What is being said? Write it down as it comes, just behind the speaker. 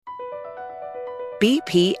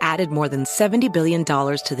BP added more than $70 billion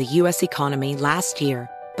to the U.S. economy last year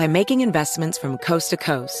by making investments from coast to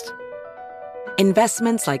coast.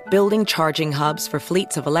 Investments like building charging hubs for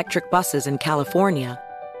fleets of electric buses in California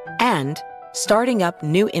and starting up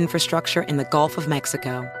new infrastructure in the Gulf of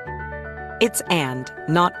Mexico. It's and,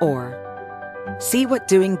 not or. See what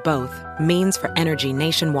doing both means for energy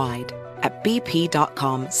nationwide at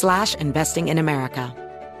bp.com/investing in America.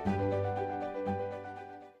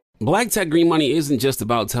 Black Tech Green Money isn't just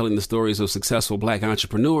about telling the stories of successful Black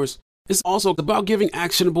entrepreneurs. It's also about giving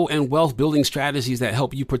actionable and wealth-building strategies that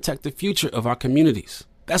help you protect the future of our communities.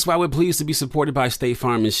 That's why we're pleased to be supported by State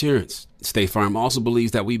Farm Insurance. State Farm also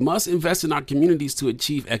believes that we must invest in our communities to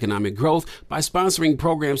achieve economic growth by sponsoring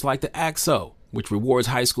programs like the ACT-SO, which rewards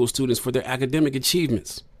high school students for their academic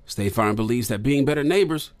achievements. State Farm believes that being better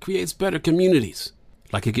neighbors creates better communities.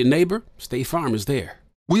 Like a good neighbor, State Farm is there.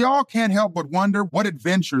 We all can't help but wonder what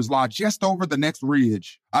adventures lie just over the next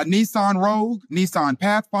ridge. A Nissan Rogue, Nissan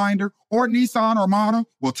Pathfinder, or Nissan Armada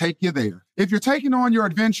will take you there. If you're taking on your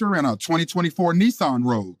adventure in a 2024 Nissan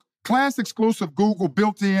Rogue, class-exclusive Google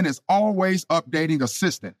built-in is always updating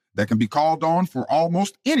assistant that can be called on for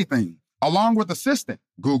almost anything. Along with Assistant,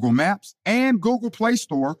 Google Maps and Google Play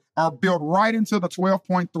Store are built right into the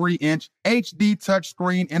 12.3-inch HD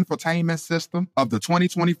touchscreen infotainment system of the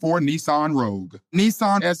 2024 Nissan Rogue.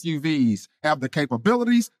 Nissan SUVs have the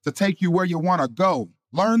capabilities to take you where you want to go.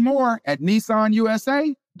 Learn more at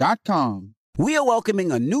nissanusa.com. We are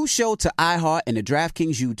welcoming a new show to iHeart and the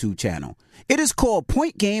DraftKings YouTube channel. It is called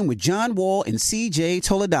Point Game with John Wall and CJ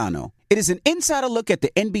Toledano. It is an insider look at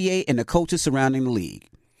the NBA and the coaches surrounding the league.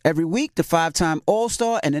 Every week, the five-time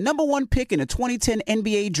All-Star and the number one pick in the 2010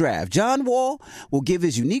 NBA Draft, John Wall, will give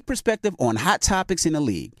his unique perspective on hot topics in the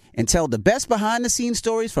league and tell the best behind-the-scenes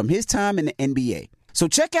stories from his time in the NBA. So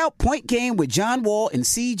check out Point Game with John Wall and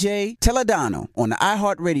CJ Toledano on the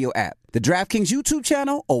iHeartRadio app, the DraftKings YouTube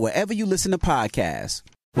channel, or wherever you listen to podcasts.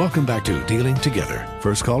 Welcome back to Dealing Together.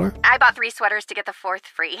 First caller? I bought 3 sweaters to get the 4th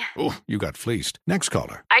free. Oh, you got fleeced. Next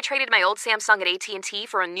caller? I traded my old Samsung at AT&T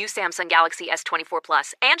for a new Samsung Galaxy S24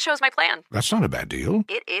 Plus and chose my plan. That's not a bad deal.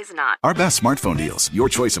 It is not. Our best smartphone deals. Your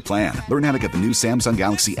choice of plan. Learn how to get the new Samsung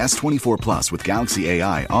Galaxy S24 Plus with Galaxy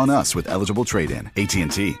AI on us with eligible trade-in.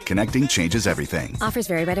 AT&T. Connecting changes everything. Offers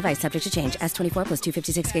vary by device. Subject to change. S24 plus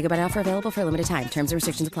 256 gigabyte offer available for a limited time. Terms and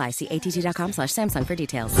restrictions apply. See att.com/Samsung for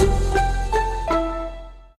details.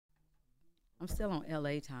 I'm still on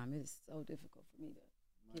LA time. It's so difficult for me to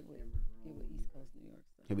get with East Coast New York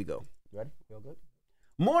stuff. Here we go. You ready? Feel good?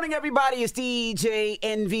 Morning, everybody. It's DJ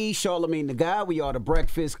NV, Charlamagne the Guy. We are the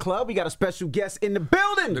Breakfast Club. We got a special guest in the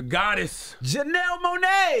building. The goddess. Janelle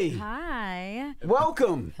Monáe. Hi.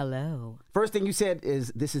 Welcome. Hello. First thing you said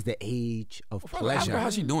is this is the age of pleasure.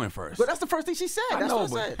 How's she doing first? But that's the first thing she said. I know,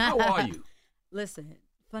 but how are you? Listen,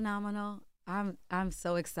 phenomenal. I'm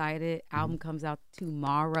so excited. Album comes out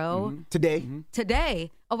tomorrow. Today.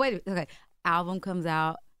 Today. Oh, wait. Okay. Album comes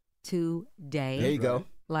out today. There you go.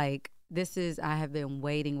 Like, I have been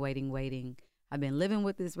waiting. I've been living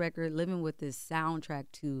with this record, living with this soundtrack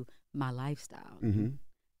to my lifestyle.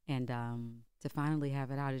 And to finally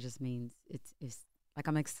have it out, it just means it's like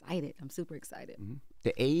I'm excited. I'm super excited.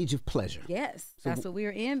 The age of pleasure. Yes. So that's what we're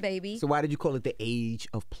in, baby. So why did you call it the age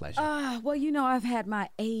of pleasure? Well, I've had my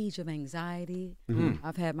age of anxiety.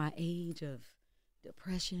 I've had my age of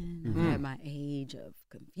depression. I've had my age of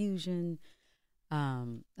confusion,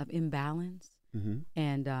 of imbalance.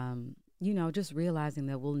 And, just realizing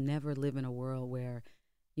that we'll never live in a world where,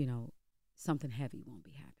 something heavy won't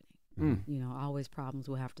be happening. Always problems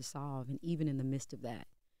we'll have to solve. And even in the midst of that,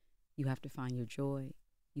 you have to find your joy.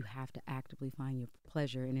 You have to actively find your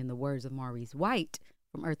pleasure. And in the words of Maurice White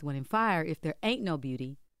from Earth, Wind, and Fire, if there ain't no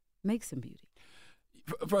beauty, make some beauty.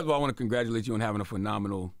 First of all, I want to congratulate you on having a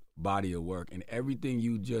phenomenal body of work. And everything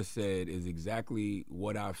you just said is exactly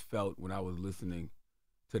what I felt when I was listening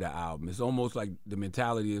to the album. It's almost like the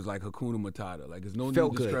mentality is like Hakuna Matata. Like, there's no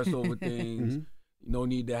need to stress over things. No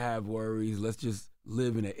need to have worries. Let's just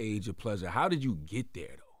live in an age of pleasure. How did you get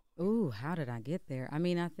there, though? Ooh, how did I get there? I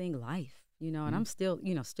mean, I think life, and I'm still,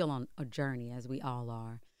 still on a journey, as we all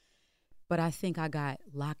are. But I think I got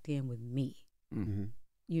locked in with me, and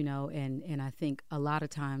I think a lot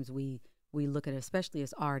of times we look at it, especially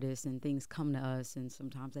as artists, and things come to us, and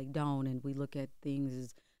sometimes they don't, and we look at things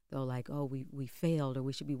as though like, oh, we failed, or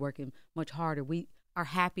we should be working much harder. Our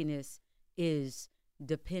happiness is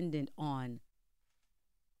dependent on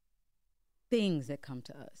things that come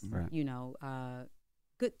to us, right.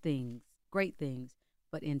 Good things, great things,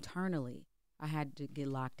 but internally, I had to get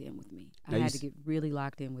locked in with me. I had to get really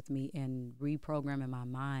locked in with me and reprogram in my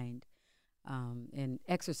mind and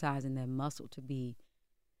exercising that muscle to be,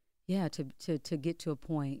 to get to a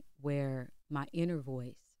point where my inner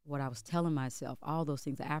voice, what I was telling myself, all those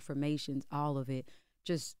things, the affirmations, all of it,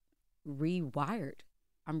 just rewired.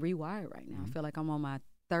 I'm rewired right now. I feel like I'm on my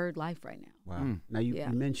third life right now. Wow. Now you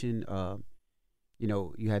mentioned,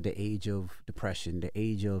 you had the age of depression, the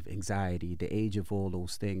age of anxiety, the age of all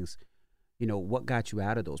those things. What got you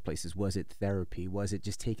out of those places? Was it therapy? Was it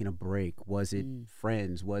just taking a break? Was it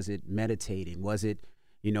friends? Was it meditating? Was it,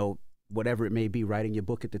 whatever it may be, writing your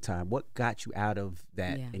book at the time? What got you out of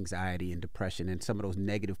that anxiety and depression and some of those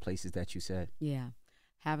negative places that you said? Yeah.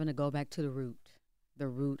 Having to go back to the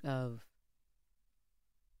root of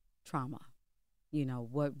trauma.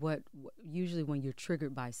 What usually when you're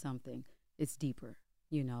triggered by something, it's deeper,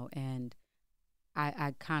 and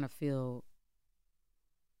I kind of feel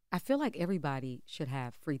like everybody should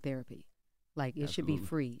have free therapy. Like it should be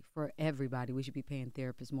free for everybody. We should be paying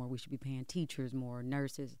therapists more. We should be paying teachers more,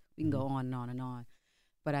 nurses. We can go on and on and on.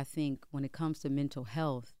 But I think when it comes to mental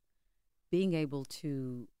health, being able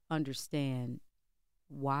to understand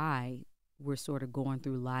why we're sort of going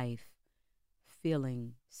through life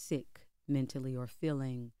feeling sick mentally or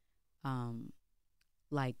feeling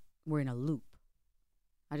like we're in a loop.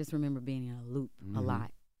 I just remember being in a loop a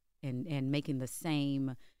lot and making the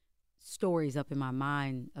same stories up in my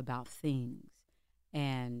mind about things.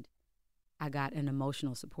 And I got an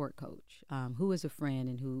emotional support coach who is a friend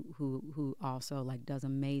and who also like does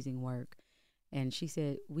amazing work. And she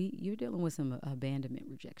said, you're dealing with some abandonment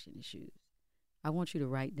rejection issues. I want you to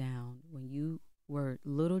write down when you were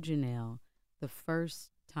little Janelle, the first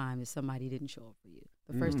time that somebody didn't show up for you,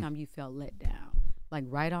 the first time you felt let down. Like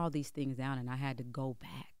write all these things down, and I had to go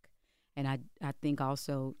back. And I think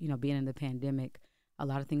also, being in the pandemic, a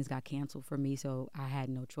lot of things got canceled for me, so I had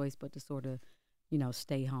no choice but to sort of,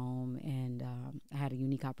 stay home. And I had a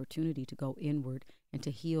unique opportunity to go inward and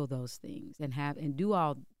to heal those things and do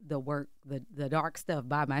all the work, the dark stuff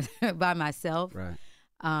by myself. Right.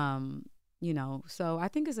 So I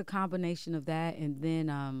think it's a combination of that, and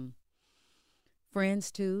then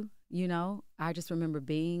friends too. I just remember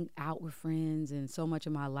being out with friends, and so much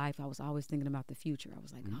of my life I was always thinking about the future. I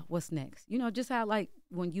was like, oh, what's next? Just how like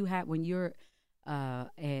when you're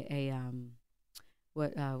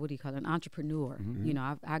what do you call it? An entrepreneur.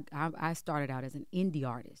 I started out as an indie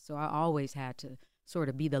artist, so I always had to sort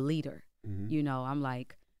of be the leader. I'm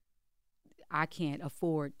like, I can't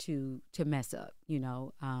afford to mess up.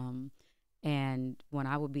 And when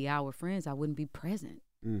I would be out with friends, I wouldn't be present,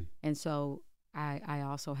 and so I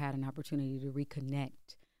also had an opportunity to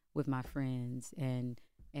reconnect with my friends and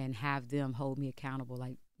have them hold me accountable.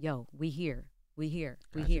 Like, yo, we here.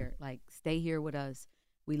 Like, stay here with us.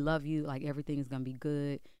 We love you. Like, everything is going to be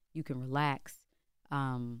good. You can relax.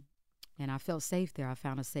 And I felt safe there. I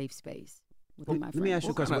found a safe space with my friends. Let me ask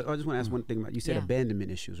you a question. I just want to ask one thing about, you said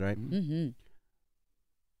abandonment issues, right? Mm-hmm.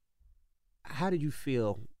 How did you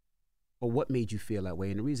feel, or what made you feel that way?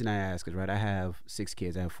 And the reason I ask is, right, I have 6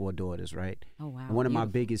 kids. I have 4 daughters, right? Oh, wow. And one of my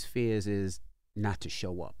biggest fears is not to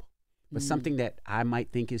show up. But something that I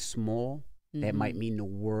might think is small, that might mean the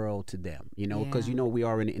world to them, because, we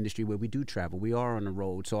are in an industry where we do travel. We are on the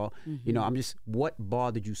road. So, what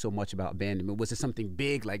bothered you so much about abandonment? Was it something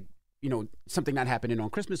big, like, something not happening on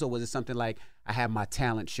Christmas, or was it something like I have my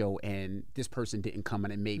talent show and this person didn't come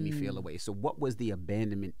and it made me feel away? So what was the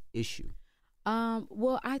abandonment issue?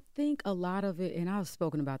 Well, I think a lot of it, and I've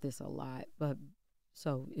spoken about this a lot, but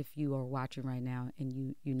so if you are watching right now and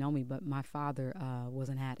you know me, but my father was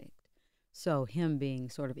an addict. So him being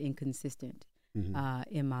sort of inconsistent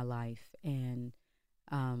in my life and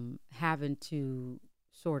having to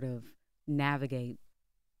sort of navigate,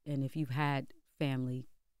 and if you've had family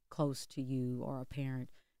close to you or a parent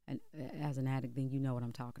and as an addict, then you know what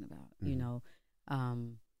I'm talking about.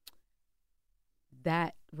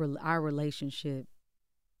 That our relationship,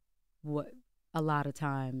 what a lot of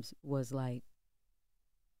times was like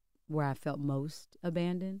where I felt most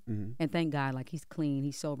abandoned. And thank God, like, he's clean,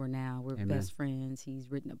 he's sober now, we're best friends, he's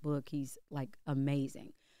written a book, he's like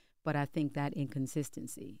amazing. But I think that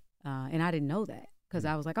inconsistency, and I didn't know that because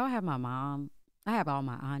I was like, oh, I have my mom, I have all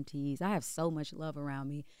my aunties, I have so much love around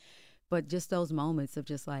me. But just those moments of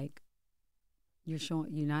just like, you're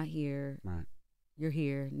not here, right? You're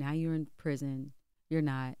here, now you're in prison, you're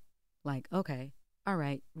not, like, okay, all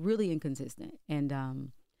right, really inconsistent.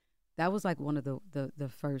 And that was like one of the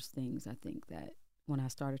first things, I think, that when I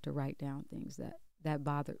started to write down things that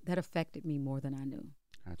affected me more than I knew.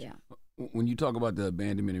 Gotcha. Yeah. When you talk about the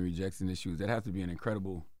abandonment and rejection issues, that has to be an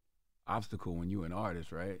incredible obstacle when you're an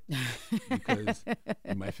artist, right? Because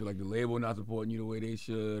you might feel like the label not supporting you the way they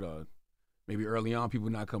should, or maybe early on people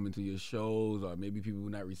not coming to your shows, or maybe people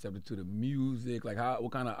not receptive to the music? Like,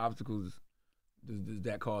 what kind of obstacles does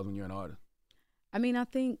that cause when you're an artist? I mean, I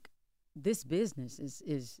think this business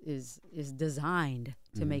is designed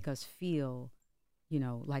to make us feel,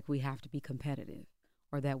 like we have to be competitive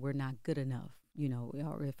or that we're not good enough,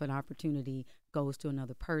 or if an opportunity goes to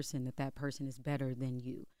another person, that person is better than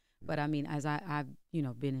you. But I mean, as I've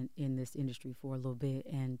been in this industry for a little bit,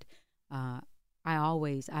 and I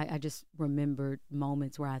just remembered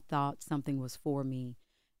moments where I thought something was for me,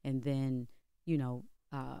 and then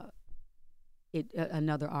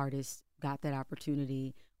another artist got that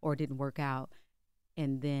opportunity or it didn't work out,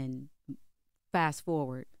 and then fast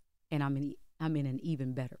forward, and I'm in an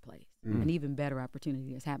even better place, an even better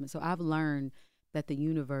opportunity has happened. So I've learned that the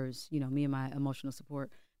universe, me and my emotional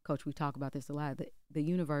support coach, we talk about this a lot. The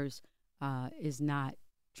universe is not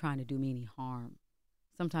trying to do me any harm.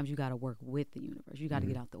 Sometimes you got to work with the universe. You got to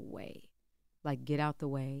get out the way. Like, get out the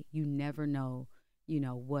way. You never know,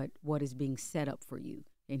 what is being set up for you.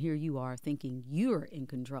 And here you are thinking you're in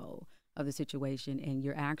control of the situation, and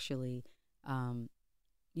you're actually,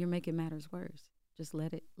 you're making matters worse. Just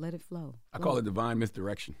let it flow. I call it divine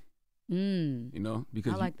misdirection.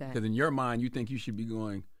 Because I like that. Because in your mind, you think you should be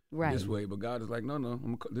going this way, but God is like, no,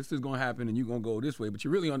 this is going to happen, and you're going to go this way. But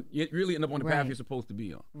you really end up on the path you're supposed to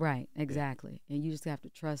be on. Right, exactly. Yeah. And you just have to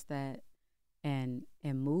trust that and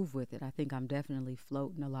move with it. I think I'm definitely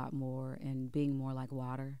floating a lot more and being more like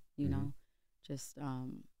water. Just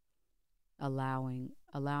allowing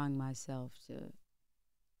myself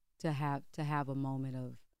to have a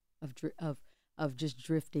moment of just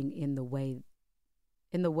drifting in the way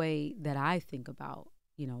that I think about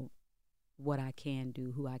what I can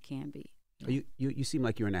do, who I can be. You seem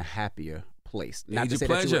like you're in a happier place. Age Not to of say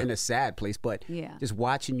that pleasure. you're in a sad place, but just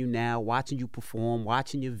watching you now, watching you perform,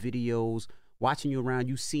 watching your videos, watching you around,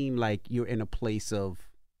 you seem like you're in a place of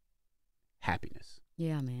happiness.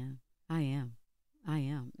 Yeah, man, I am.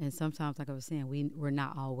 And sometimes, like I was saying, we're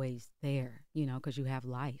not always there, because you have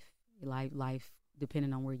life,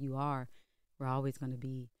 depending on where you are, we're always going to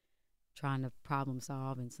be trying to problem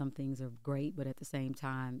solve, and some things are great, but at the same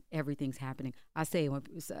time, everything's happening. I say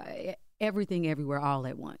everything everywhere all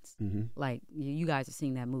at once. Like, you guys have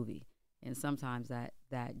seen that movie, and sometimes that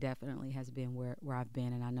definitely has been where I've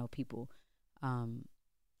been, and I know people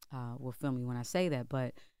will feel me when I say that,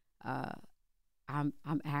 but I'm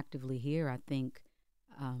actively here. I think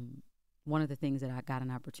one of the things that I got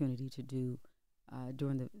an opportunity to do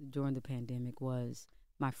during the pandemic was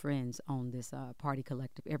my friends own this party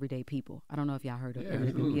collective, Everyday People. I don't know if y'all heard of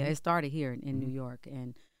Everyday People. Yeah, it started here in New York,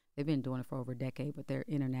 and they've been doing it for over a decade, but they're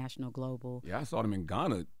international, global. Yeah, I saw them in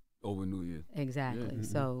Ghana over New Year. Exactly. Yeah.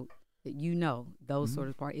 So, those sort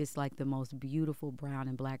of parties, it's like the most beautiful brown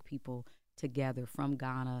and black people together from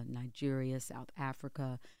Ghana, Nigeria, South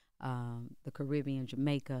Africa, the Caribbean,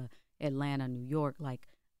 Jamaica, Atlanta, New York, like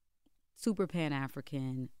super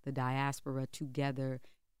Pan-African, the diaspora together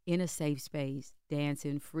in a safe space,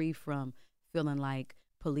 dancing, free from feeling like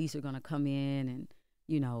police are going to come in and,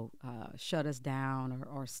 shut us down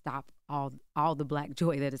or stop all the black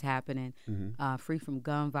joy that is happening, free from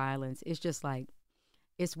gun violence. It's just like,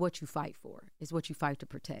 it's what you fight for. It's what you fight to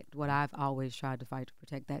protect. What I've always tried to fight to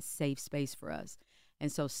protect, that safe space for us.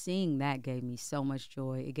 And so seeing that gave me so much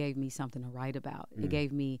joy. It gave me something to write about. It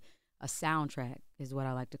gave me a soundtrack, is what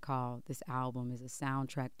I like to call this album, is a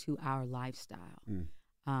soundtrack to our lifestyle.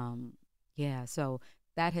 So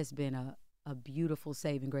that has been a beautiful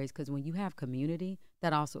saving grace, because when you have community,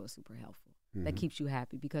 that also is super helpful. That keeps you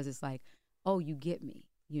happy, because it's like, oh, you get me,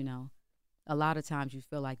 A lot of times you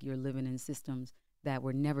feel like you're living in systems that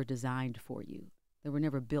were never designed for you, that were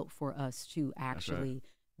never built for us to actually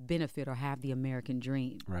benefit or have the American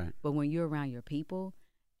dream. Right. But when you're around your people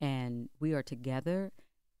and we are together,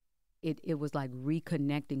 it was like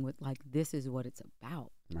reconnecting with, like, this is what it's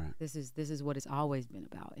about. Right. This is what it's always been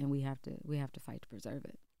about, and we have to fight to preserve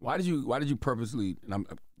it. Why did you purposely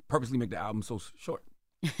make the album so short?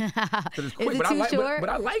 It's quick, is it too short? But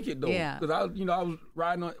I like it though. Yeah. Because I was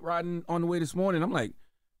riding on the way this morning. I'm like,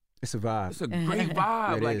 it's a vibe. It's a great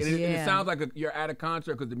vibe. It is. And it sounds like you're at a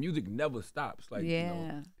concert, because the music never stops. Like,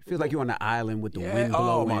 it feels like you're on the island with the wind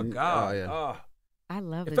blowing. Oh my God. Oh, yeah. I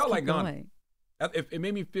love it. It felt like Ghana. It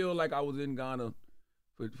made me feel like I was in Ghana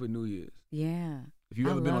for New Year's. Yeah. If you've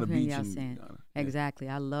ever been on a beach in saying, Ghana. Exactly.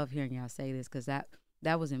 I love hearing y'all say this, because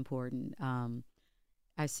that was important.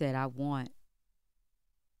 I said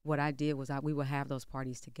what I did was we would have those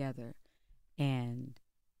parties together, and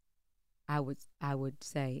I would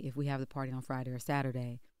say, if we have the party on Friday or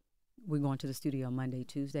Saturday, we're going to the studio Monday,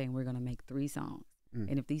 Tuesday, and we're going to make 3 songs.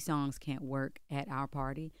 And if these songs can't work at our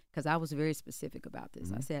party, because I was very specific about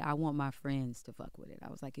this. I said, I want my friends to fuck with it. I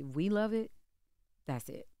was like, if we love it, that's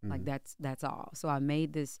it. Like, that's all. So I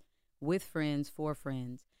made this with friends, for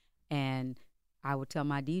friends. And I would tell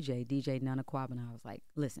my DJ Nana Kwabena, I was like,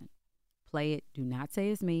 listen, play it. Do not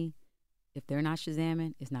say it's me. If they're not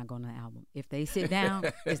Shazamming, it's not going on the album. If they sit down,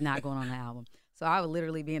 it's not going on the album. So I would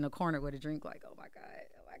literally be in a corner with a drink like, oh, my God,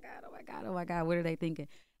 oh, my God, oh, my God, oh, my God, what are they thinking?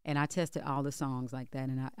 And I tested all the songs like that.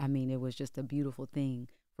 And I mean, it was just a beautiful thing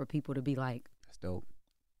for people to be like. That's dope.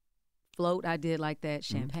 Float, I did like that.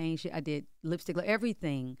 Champagne shit, I did lipstick.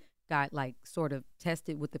 Everything got like sort of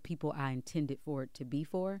tested with the people I intended for it to be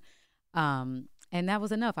for. And that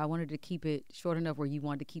was enough. I wanted to keep it short enough where you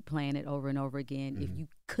wanted to keep playing it over and over again. If you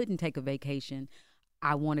couldn't take a vacation,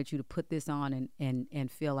 I wanted you to put this on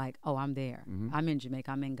and feel like, oh, I'm there. I'm in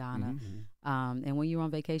Jamaica. I'm in Ghana. And when you're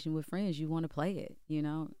on vacation with friends, you want to play it. You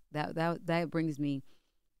know, that brings me,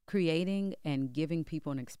 creating and giving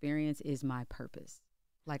people an experience is my purpose.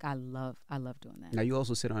 Like, I love doing that. Now, you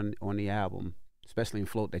also said on the album, especially in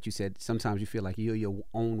Float, that you said sometimes you feel like you're your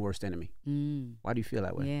own worst enemy. Why do you feel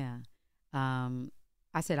that way? Yeah.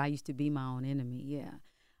 I said I used to be my own enemy. Yeah.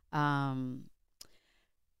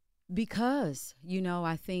 Because, you know,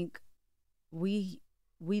 I think we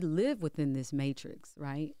live within this matrix,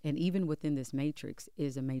 right? And even within this matrix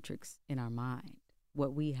is a matrix in our mind.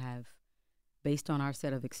 What we have, based on our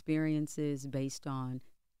set of experiences, based on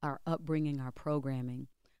our upbringing, our programming,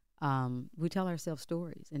 we tell ourselves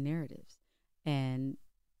stories and narratives. And,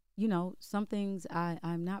 you know, some things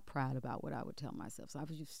I'm not proud about what I would tell myself. So I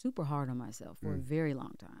was just super hard on myself for a very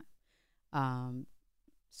long time.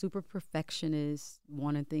 Super perfectionist,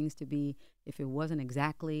 wanting things to be, if it wasn't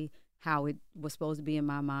exactly how it was supposed to be in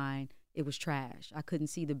my mind, it was trash. I couldn't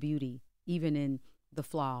see the beauty, even in the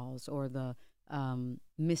flaws or the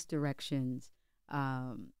misdirections,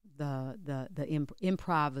 the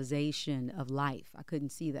improvisation of life. I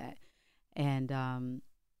couldn't see that. And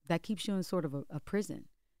that keeps you in sort of a prison.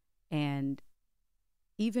 And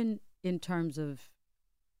even in terms of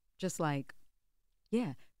just like,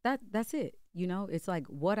 yeah, that's it. You know, it's like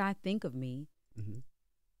what I think of me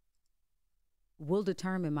will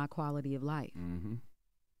determine my quality of life.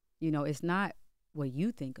 You know, it's not what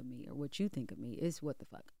you think of me or what you think of me. It's what the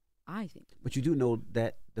fuck I think of me. But you do know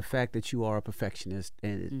that the fact that you are a perfectionist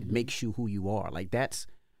and it makes you who you are, like that's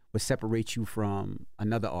what separates you from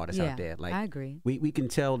another artist out there. Like, I agree. We can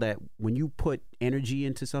tell that when you put energy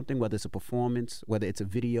into something, whether it's a performance, whether it's a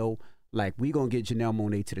video, like, we gonna get Janelle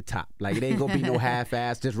Monáe to the top. Like, it ain't gonna be no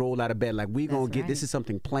half-ass, just roll out of bed. Like, we gonna get, this is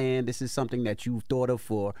something planned. This is something that you've thought of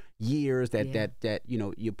for years that you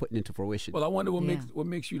know, you're putting into fruition. Well, I wonder what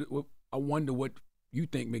makes you, I wonder what you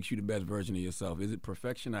think makes you the best version of yourself. Is it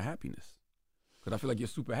perfection or happiness? Because I feel like you're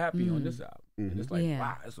super happy on this album. And it's like,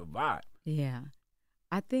 wow, it's a vibe. Yeah.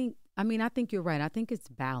 I think you're right. I think it's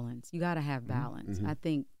balance. You got to have balance. I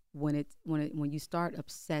think when you start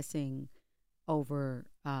obsessing over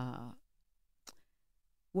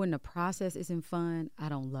when the process isn't fun, I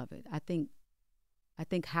don't love it. I think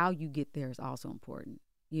how you get there is also important.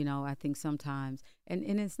 You know, I think sometimes, and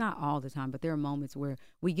it's not all the time, but there are moments where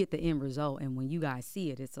we get the end result, and when you guys see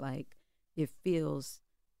it, it's like it feels,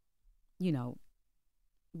 you know,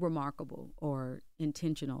 remarkable or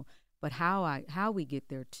intentional. But how we get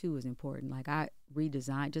there too is important. Like, I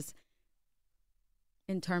redesigned just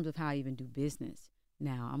in terms of how I even do business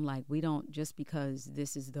now. I'm like, we don't, just because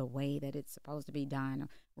this is the way that it's supposed to be done,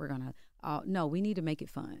 we're gonna no, we need to make it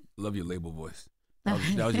fun. Love your label voice. That was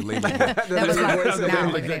your label voice. That was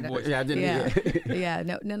voice. Yeah, I didn't. Yeah,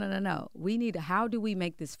 no. We need to, how do we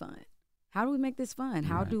make this fun? How do we make this fun?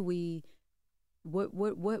 How do we,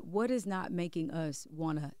 what is not making us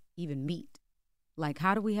want to even meet? Like,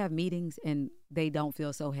 how do we have meetings and they don't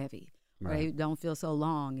feel so heavy? Right. They don't feel so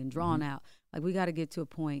long and drawn out. Like, we got to get to a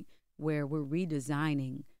point where we're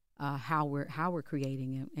redesigning how we're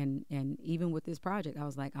creating, and even with this project, I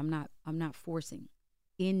was like, I'm not forcing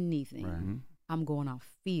anything. Right. I'm going off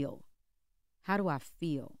feel. How do I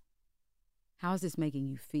feel? How is this making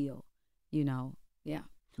you feel? You know, yeah.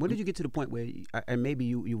 When did you get to the point where, and maybe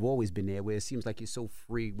you've always been there, where it seems like you're so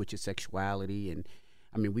free with your sexuality? And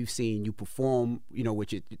I mean, we've seen you perform, you know,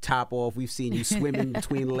 with your top off. We've seen you swimming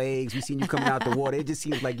between legs. We've seen you coming out the water. It just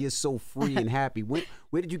seems like you're so free and happy. Where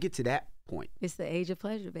did you get to that point? It's the age of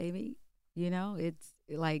pleasure, baby. You know, it's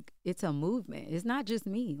like, it's a movement. It's not just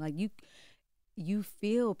me. Like, you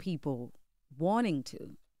feel people wanting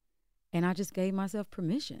to, and I just gave myself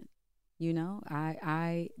permission. You know,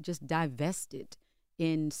 I just divested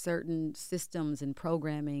in certain systems and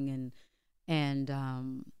programming and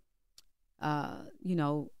you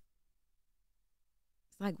know,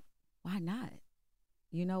 like, why not?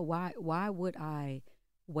 You know, why would I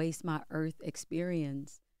waste my earth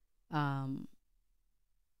experience scared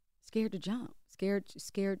to jump,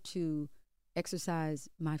 scared to exercise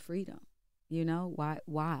my freedom? You know,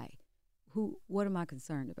 why? What am I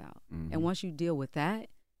concerned about? Mm-hmm. And once you deal with that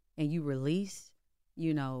and you release,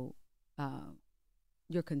 you know,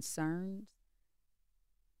 your concerns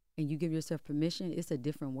and you give yourself permission, it's a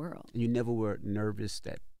different world. You never were nervous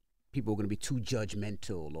that people were going to be too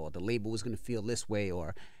judgmental, or the label was going to feel this way,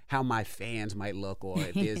 or how my fans might look, or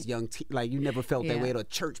if there's young like you never felt that way, or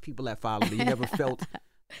church people that follow me. You never felt.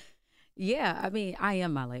 Yeah, I mean, I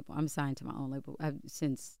am my label. I'm signed to my own label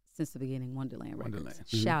since the beginning. Wonderland Records.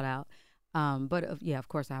 Mm-hmm. Shout out. But of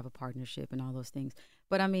course, I have a partnership and all those things.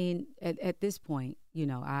 But I mean, at this point, you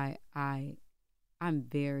know, I'm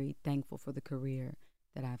very thankful for the career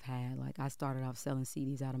that I've had. Like, I started off selling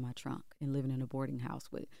CDs out of my trunk and living in a boarding house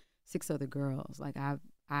with 6 other girls. Like,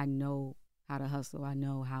 I know how to hustle. I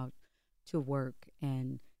know how to work,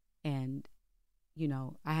 and you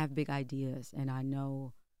know, I have big ideas, and I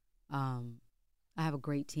know I have a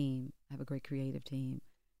great team. I have a great creative team.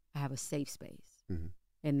 I have a safe space,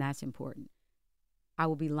 and that's important. I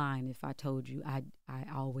would be lying if I told you I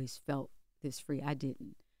always felt this free. I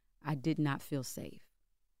didn't. I did not feel safe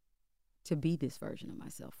to be this version of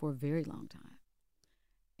myself for a very long time.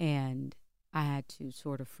 And I had to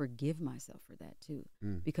sort of forgive myself for that too,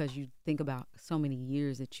 because you think about so many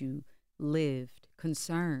years that you lived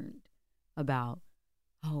concerned about,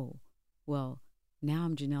 oh, well, now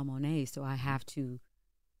I'm Janelle Monáe, so I have to,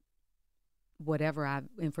 whatever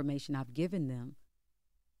information I've given them,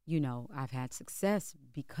 you know, I've had success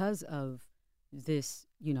because of this,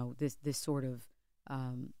 you know, this sort of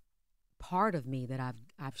part of me that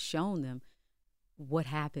I've shown them. What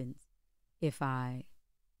happens if I,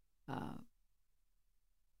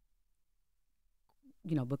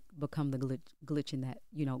 you know, become the glitch in that,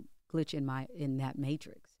 you know, glitch in that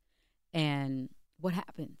matrix? And what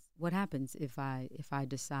happens? What happens if I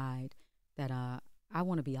decide that I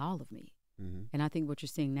want to be all of me? Mm-hmm. And I think what you're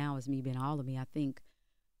seeing now is me being all of me. I think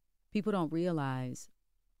people don't realize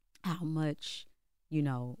how much, you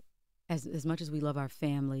know, as much as we love our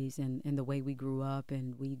families and the way we grew up,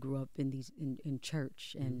 and we grew up in in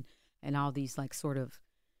church and all these like sort of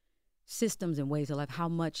systems and ways of life, how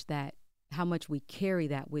much we carry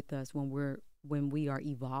that with us when we are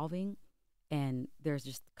evolving, and there's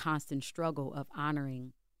just constant struggle of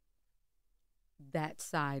honoring that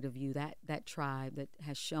side of you, that tribe that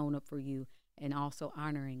has shown up for you, and also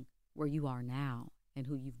honoring where you are now and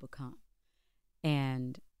who you've become.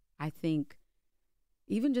 And I think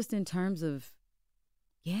even just in terms of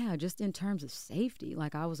safety,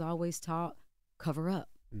 like I was always taught, cover up.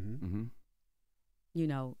 Mm-hmm. Mm-hmm. You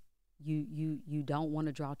know, you don't want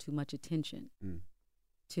to draw too much attention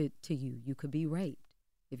to you. You could be raped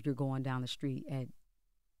if you're going down the street at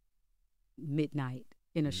midnight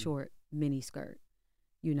in a short mini skirt,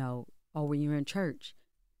 you know, or when you're in church.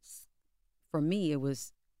 For me, it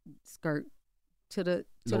was skirt to the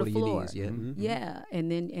floor. Knees, yeah. Mm-hmm. Yeah.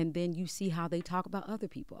 And then you see how they talk about other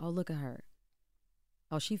people. Oh, look at her.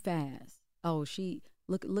 Oh, she fast. Oh, she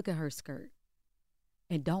look at her skirt.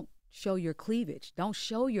 And don't show your cleavage. Don't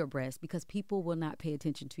show your breast, because people will not pay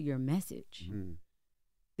attention to your message. Mm-hmm.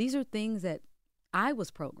 These are things that I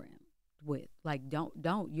was programmed with. Like,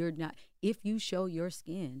 you're not, if you show your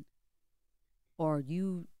skin, or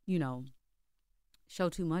you know, show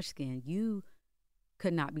too much skin, you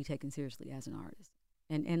could not be taken seriously as an artist.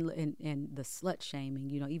 And the slut shaming,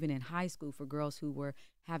 you know, even in high school for girls who were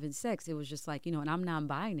having sex, it was just like, you know, and I'm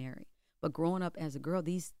non-binary, but growing up as a girl,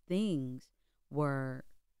 these things were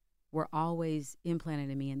always implanted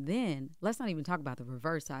in me. And then let's not even talk about the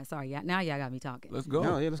reverse side. Sorry, now y'all got me talking. Let's go.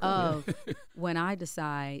 No, yeah, let's go. When I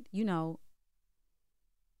decide, you know,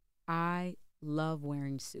 I love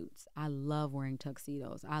wearing suits. I love wearing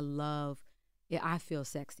tuxedos. I feel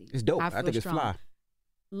sexy. It's dope. I think strong. it's fly.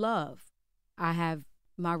 Love. I have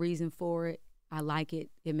my reason for it. I like it.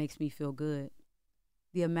 It makes me feel good.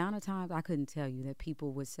 The amount of times I couldn't tell you that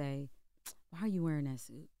people would say, why are you wearing that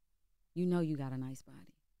suit? You know you got a nice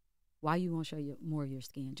body. Why you won't show you more of your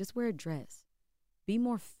skin? Just wear a dress. Be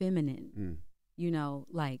more feminine. You know,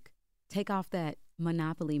 like, take off that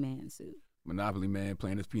Monopoly Man suit. Monopoly Man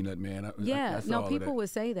playing his Peanut Man. People would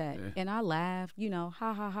say that. Yeah. And I laughed, you know,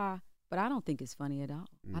 ha, ha, ha. But I don't think it's funny at all.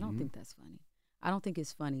 Mm-hmm. I don't think that's funny. I don't think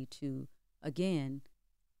it's funny to, again,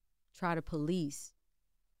 try to police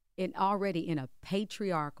it already in a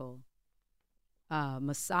patriarchal,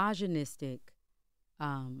 misogynistic,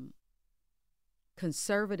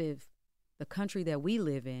 conservative, the country that we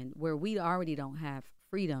live in, where we already don't have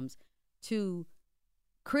freedoms, to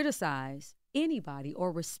criticize anybody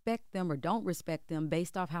or respect them or don't respect them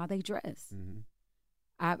based off how they dress.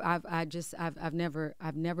 I've never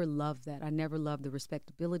loved that. I never loved the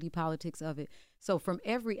respectability politics of it. So from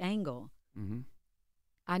every angle,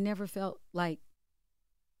 I never felt like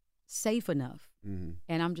safe enough.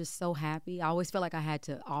 And I'm just so happy. I always felt like I had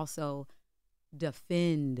to also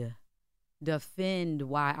defend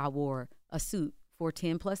why I wore a suit for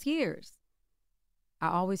 10 plus years. I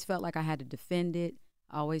always felt like I had to defend it.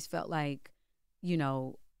 I always felt like, you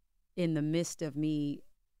know, in the midst of me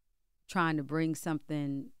trying to bring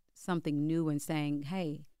something new and saying,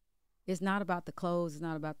 hey, it's not about the clothes, it's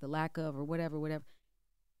not about the lack of or whatever.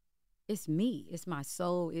 It's me. It's my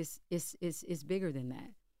soul. It's bigger than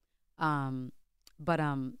that.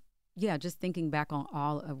 Yeah, just thinking back on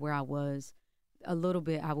all of where I was, a little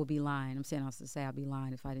bit, I would be lying. I'm saying, I was to say I'd be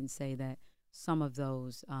lying if I didn't say that some of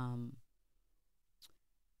those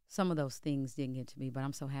things didn't get to me. But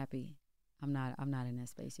I'm so happy I'm not in that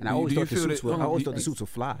space anymore. And I always thought the suits were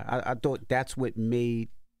fly. I thought that's what made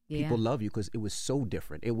people love you, because it was so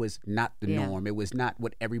different. It was not the norm. It was not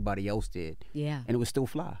what everybody else did. Yeah, and it was still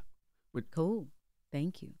fly. But cool.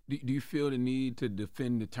 Thank you. Do you feel the need to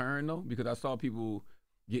defend the turn, though? Because I saw people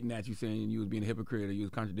getting at you saying you was being a hypocrite or you was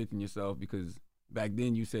contradicting yourself, because back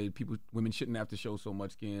then you said women shouldn't have to show so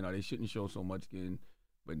much skin or they shouldn't show so much skin.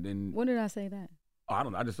 But then... When did I say that? Oh, I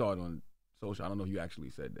don't know. I just saw it on social. I don't know if you actually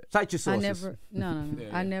said that. Cite your sources. No.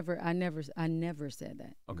 I never said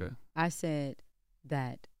that. Okay. I said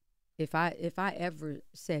that if I ever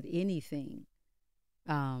said anything,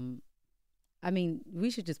 I mean,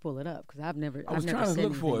 we should just pull it up, because I was trying to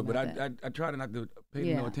look for it, but I tried not to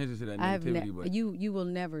pay no attention to that negativity. But you will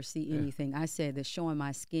never see anything. I said that showing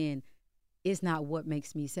my skin is not what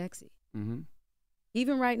makes me sexy. Mm-hmm.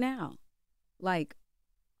 Even right now, like,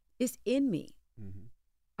 it's in me. Mm-hmm.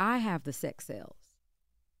 I have the sex cells,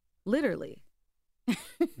 literally.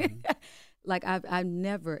 Mm-hmm. Like I've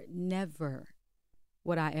never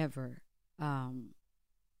would I ever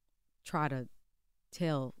try to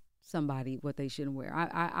tell somebody what they shouldn't wear.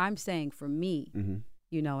 I'm saying for me,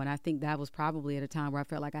 you know, and I think that was probably at a time where I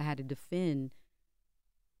felt like I had to defend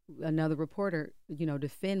another reporter, you know,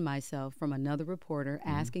 defend myself from another reporter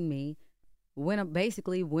asking me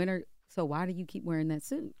so why do you keep wearing that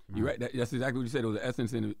suit? You're right. That's exactly what you said. It was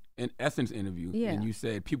an Essence interview. Yeah. And you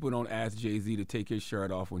said, people don't ask Jay-Z to take his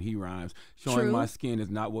shirt off when he rhymes. Showing my skin is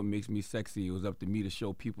not what makes me sexy. It was up to me to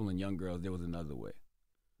show people and young girls there was another way.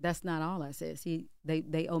 That's not all I said. See,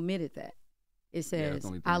 they omitted that. It says,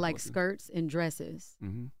 I like skirts and dresses,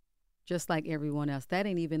 just like everyone else. That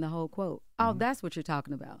ain't even the whole quote. Oh, that's what you're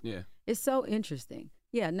talking about. Yeah. It's so interesting.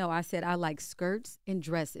 Yeah, no, I said I like skirts and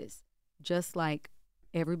dresses, just like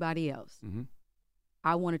everybody else.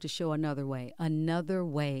 I wanted to show another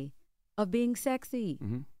way of being sexy.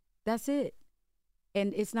 That's it.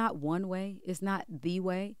 And it's not one way. It's not the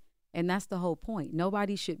way. And that's the whole point.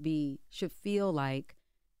 Nobody should feel like,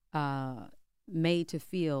 made to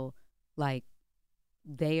feel like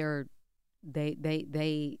they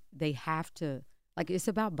have to, like, it's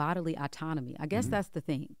about bodily autonomy. I guess that's the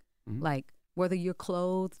thing. Like, whether you're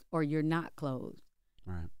clothed or you're not clothed,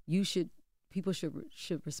 right? People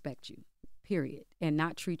should respect you, period, and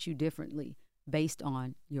not treat you differently based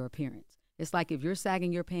on your appearance. It's like if you're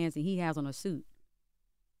sagging your pants and he has on a suit,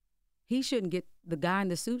 the guy in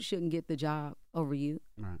the suit shouldn't get the job over you.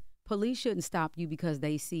 Right. Police shouldn't stop you because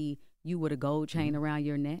they see you with a gold chain around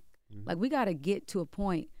your neck. Like, we got to get to a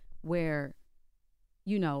point where,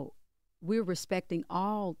 you know, we're respecting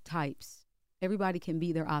all types. Everybody can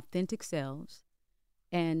be their authentic selves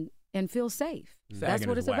and feel safe. That's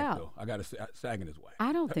what it's whack, about. Though. I got to say, sagging is whack.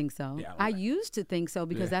 I don't think so. I used to think so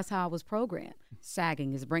because that's how I was programmed.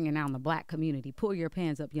 Sagging is bringing down the black community. Pull your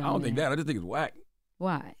pants up, young man. I don't think that. I just think it's whack.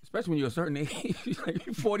 Why? Especially when you're a certain age, like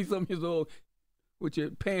you're 40-something years old, with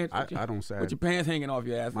your pants. I don't sag. With your pants hanging off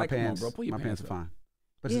your ass. My pants, come on, bro. Pull your my pants are fine.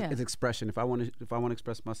 But it's expression. If I want to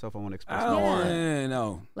express myself, I want to express myself.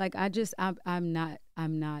 No. Like, I'm not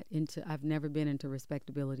into. I've never been into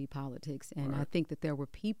respectability politics, and I think that there were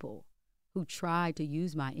people who tried to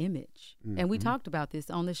use my image. And we talked about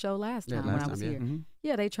this on the show last time when I was here.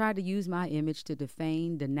 Yeah, they tried to use my image to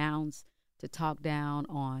defame, denounce, to talk down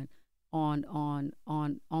on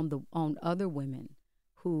other women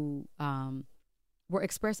who were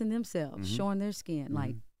expressing themselves, showing their skin.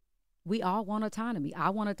 Like, we all want autonomy. I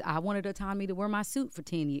wanted autonomy to wear my suit for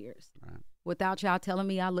 10 years without y'all telling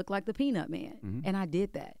me I look like the Peanut Man. And I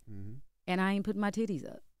did that. And I ain't putting my titties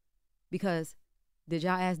up because did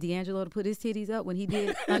y'all ask D'Angelo to put his titties up when he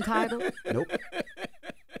did Untitled? Nope.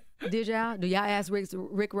 Did y'all? Do y'all ask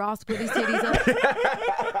Rick Ross to put his titties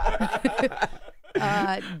up?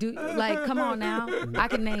 Come on now. I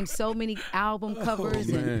can name so many album covers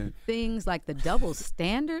and things like the double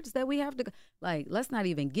standards that we have to, let's not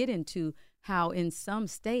even get into how in some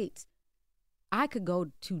states I could go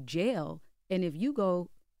to jail, and if you go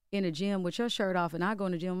in a gym with your shirt off and I go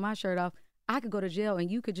in the gym with my shirt off, I could go to jail and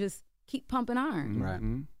you could just keep pumping iron. Right.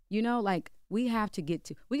 Mm-hmm. You know, we got to get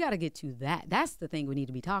to that. That's the thing we need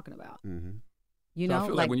to be talking about. Mm-hmm. You so know, I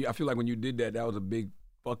feel like when you did that, that was a big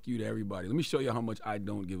fuck you to everybody. Let me show you how much I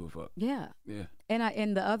don't give a fuck. Yeah. Yeah.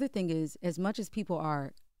 And the other thing is, as much as people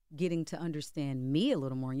are getting to understand me a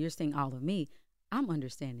little more, and you're saying all of me, I'm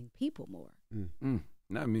understanding people more.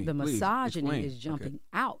 Not me. The Please, misogyny explain. is jumping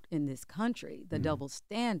out in this country. The double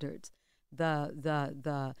standards,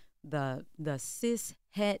 the cis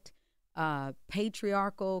het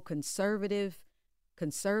patriarchal conservatives,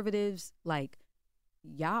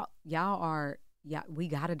 we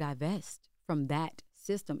gotta divest from that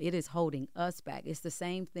system. It is holding us back. It's the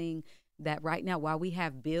same thing that right now, while we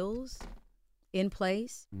have bills in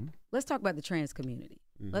place, let's talk about the trans community.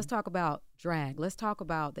 Let's talk about drag. Let's talk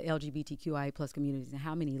about the LGBTQIA plus communities and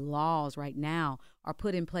how many laws right now are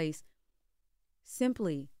put in place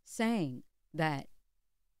simply saying that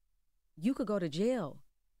you could go to jail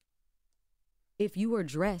if you were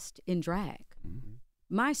dressed in drag.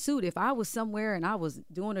 My suit, if I was somewhere and I was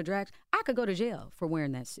doing a drag, I could go to jail for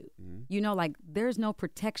wearing that suit. You know, there's no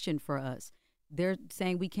protection for us. They're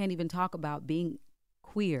saying we can't even talk about being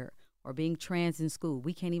queer or being trans in school.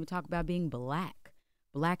 We can't even talk about being black.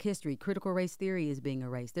 Black history, critical race theory is being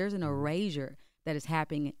erased. There's an erasure that is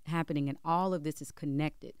happening, and all of this is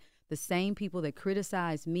connected. The same people that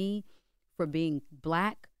criticize me for being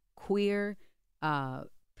black, queer,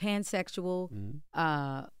 pansexual,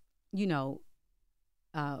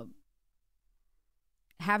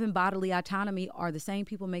 having bodily autonomy are the same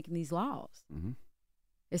people making these laws.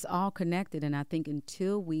 It's all connected, and I think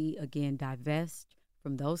until we, again, divest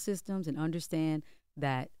from those systems and understand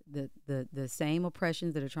that the same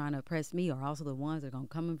oppressions that are trying to oppress me are also the ones that are going to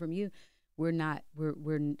come from you, I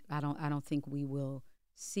don't think we will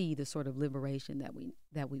see the sort of liberation that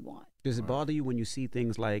we want. Does it bother you when you see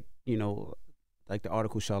things like, like the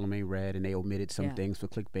article Charlamagne read and they omitted some things for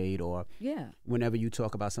clickbait, or whenever you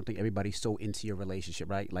talk about something, everybody's so into your relationship,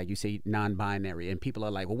 right? Like you say non-binary and people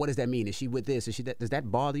are like, well, what does that mean? Is she with this? Is she that? Does that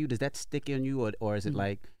bother you? Does that stick in you? Or is it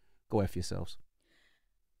like, go F yourselves?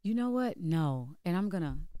 You know what? No. And I'm going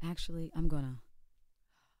to.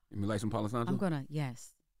 You mean like some Palo Santo?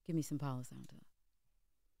 Yes. Give me some Palo Santo.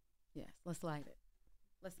 Yes. Let's light it.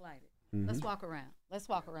 Let's walk around. Let's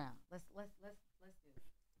do it.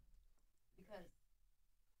 Because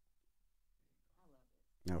I love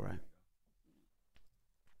it. All right.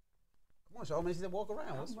 Come on, Charlamagne, she said walk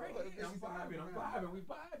around. I'm vibing. We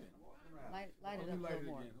vibing. Light it up a little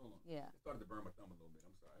more. Again. Hold on. Yeah. It started to burn my thumb a little bit.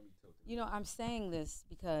 I'm sorry. Let me tilt it. You know, I'm saying this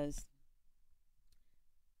because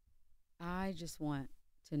I just want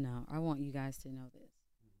to know. I want you guys to know this.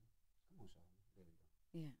 Come on, Charlamagne. There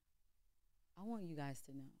we go. Yeah. I want you guys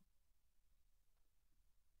to know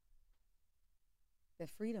that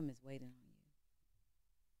freedom is waiting on you.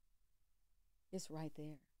 It's right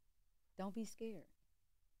there. Don't be scared.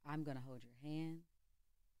 I'm going to hold your hand.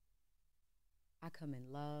 I come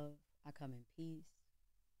in love. I come in peace.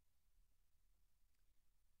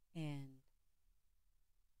 And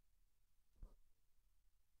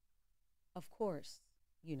of course,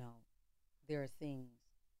 there are things,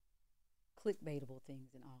 clickbaitable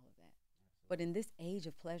things and all of that. But in this age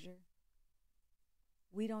of pleasure,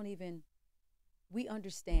 we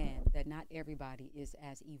understand that not everybody is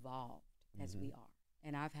as evolved as we are.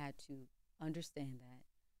 And I've had to understand that.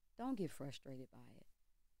 Don't get frustrated by it.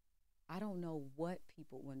 I don't know what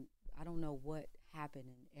happened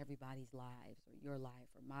in everybody's lives, or your life,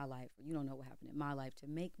 or my life, or you don't know what happened in my life to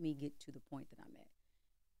make me get to the point that I'm at.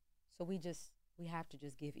 So we have to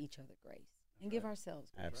just give each other grace and give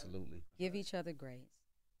ourselves grace. Absolutely. Give each other grace.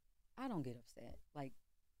 I don't get upset.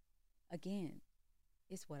 Again,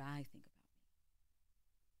 it's what I think about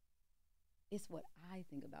me. It's what I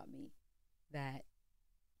think about me that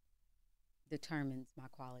determines my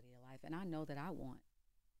quality of life. And I know that I want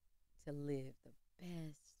to live the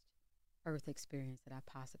best earth experience that I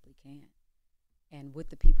possibly can. And with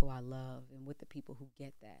the people I love, and with the people who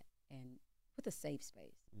get that, and with a safe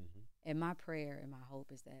space. And my prayer and my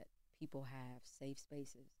hope is that people have safe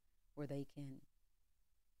spaces where they can,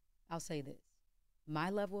 I'll say this, my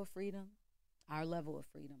level of freedom, our level of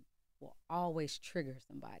freedom will always trigger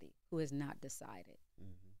somebody who has not decided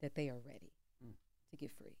that they are ready to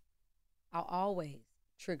get free. I'll always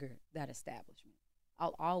trigger that establishment.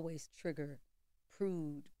 I'll always trigger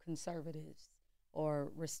prude conservatives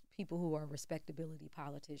or people who are respectability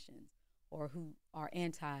politicians or who are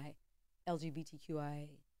anti-LGBTQIA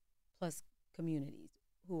plus communities,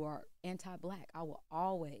 who are anti-Black. I will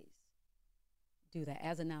always do that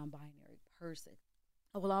as a non-binary person.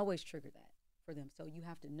 I will always trigger that for them. So you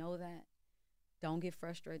have to know that. Don't get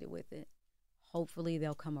frustrated with it. Hopefully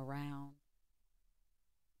they'll come around.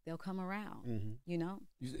 They'll come around, you know?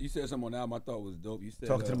 You said something on the album I thought was dope. You said,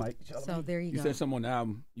 Talk to the mic. So there you go. You said something on the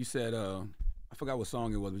album. You said, I forgot what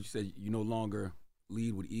song it was, but you said you no longer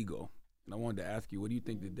lead with ego. And I wanted to ask you, what do you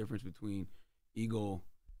think the difference between ego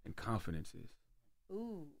and confidence is?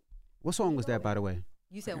 Ooh. What song was that, by the way?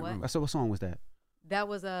 You said what? remember. I said, what song was that? That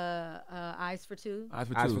was Eyes for Two. Eyes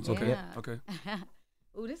for Eyes Two. for Two, Okay. Yeah. Okay.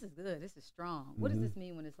 Ooh, this is good. This is strong. What does this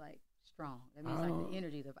mean when it's like strong? That means like the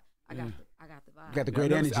energy. I got the vibe. You got the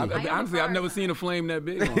great energy. Honestly, I've never seen a flame that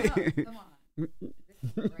big. Come on. This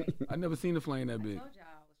is great. I've never seen a flame that big. I told y'all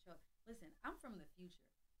I was short. Listen, I'm from the future.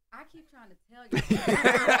 I keep trying to tell you.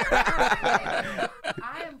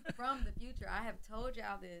 I am from the future. I have told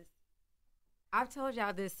y'all this. I've told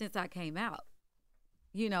y'all this since I came out.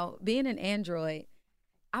 You know, being an android,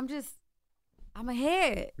 I'm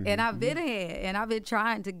ahead, and I've been ahead, and I've been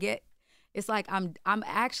trying to get. It's like I'm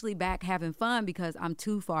actually back having fun because I'm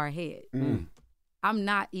too far ahead. I'm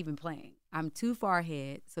not even playing. I'm too far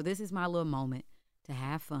ahead. So this is my little moment to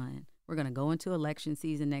have fun. We're going to go into election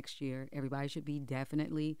season next year. Everybody should be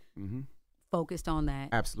definitely focused on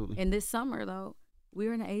that. Absolutely. And this summer, though,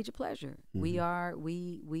 we're in an age of pleasure. We are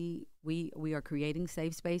creating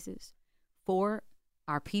safe spaces for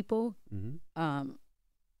our people.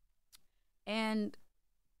 And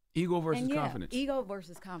ego versus confidence. Ego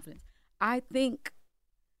versus confidence. I think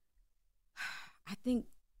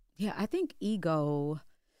ego.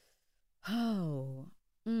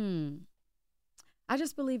 I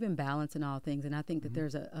just believe in balance in all things, and I think that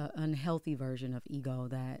there's a unhealthy version of ego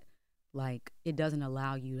that, like, it doesn't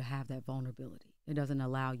allow you to have that vulnerability. It doesn't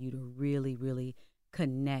allow you to really, really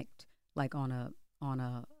connect, like on a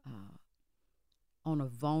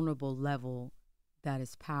vulnerable level that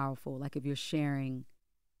is powerful. Like if you're sharing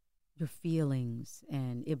your feelings,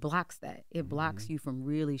 and it blocks that. It blocks you from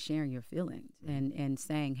really sharing your feelings and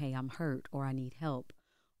saying, "Hey, I'm hurt," or "I need help,"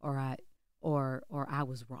 or "I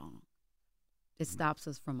was wrong." It stops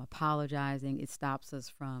us from apologizing. It stops us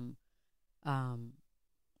from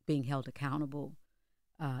being held accountable.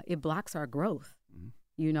 It blocks our growth,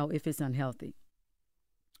 you know, if it's unhealthy.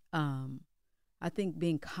 I think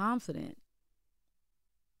being confident,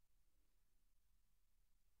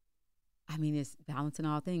 I mean, it's balancing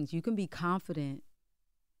all things. You can be confident,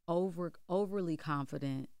 overly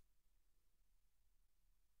confident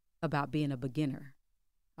about being a beginner.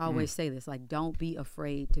 I always say this, like, don't be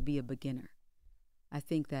afraid to be a beginner. I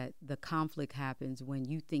think that the conflict happens when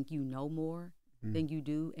you think you know more than you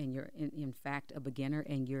do, and you're in fact a beginner,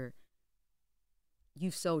 and you've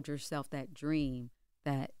sold yourself that dream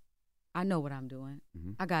that I know what I'm doing.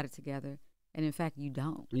 I got it together. And in fact, you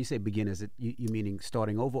don't. When you say beginners, you meaning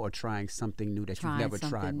starting over or trying something new that you've never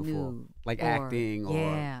tried before? Like acting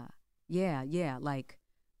or... Yeah. Like,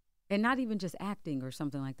 and not even just acting or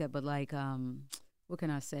something like that, but like, what can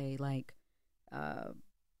I say? Like,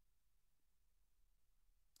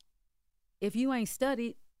 if you ain't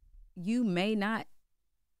studied, you may not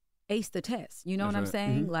ace the test. You know what I'm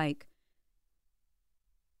saying? Like,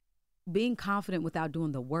 being confident without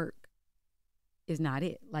doing the work is not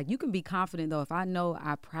it. Like, you can be confident though if I know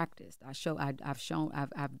I practiced, I've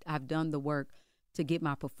done the work to get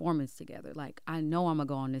my performance together. Like, I know I'm gonna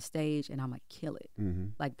go on this stage and I'm gonna kill it.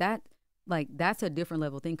 Like that's a different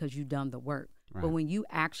level thing because you've done the work. Right. But when you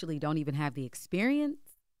actually don't even have the experience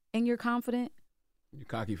and you're confident, you're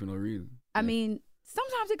cocky for no reason. I mean,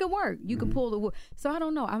 sometimes it can work. You can pull the wood. So I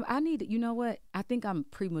don't know. I need to, you know what? I think I'm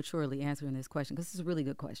prematurely answering this question because this is a really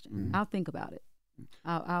good question. I'll think about it.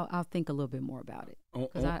 I'll think a little bit more about it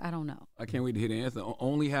because I don't know. I can't wait to hear the answer.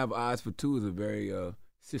 Only Have Eyes for Two is a very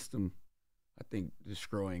system, I think,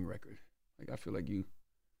 destroying record. Like, I feel like you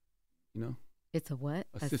know. It's a what?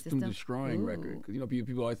 A system destroying record. Because, you know,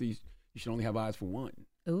 people always say you should only have eyes for one.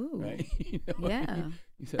 Ooh. Right? You know, yeah.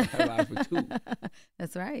 You said have eyes for two.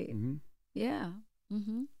 That's right. Yeah.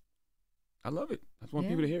 I love it. I just want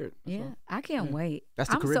people to hear it. That's all. I can't wait. That's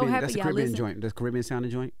the I'm Caribbean. So happy that's the Caribbean joint. The Caribbean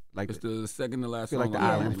sounding joint. Like, it's the second to last feel song. like the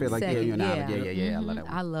island. Feel like you're an island. Yeah. I love that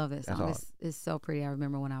one. I love it. That's it's so pretty. I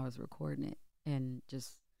remember when I was recording it and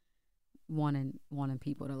just wanting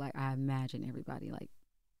people to, like, I imagine everybody like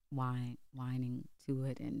whining to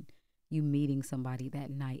it, and you meeting somebody that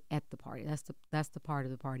night at the party. That's the part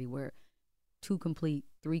of the party where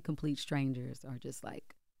three complete strangers are just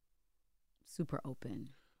like super open.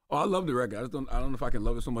 Oh, I love the record. I don't know if I can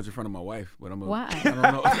love it so much in front of my wife, but Why? I don't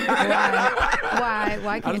know.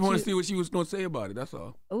 Why can't I just want you? to see what she was going to say about it. That's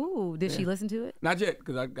all. Ooh, did she listen to it? Not yet,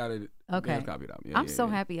 because I got it. Okay. Copied out. Yeah, I'm so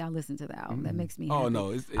happy I listened to the album. That makes me happy. Oh,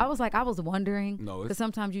 no. I was wondering. No, because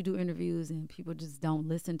sometimes you do interviews and people just don't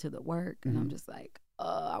listen to the work. And I'm just like,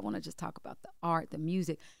 I want to just talk about the art, the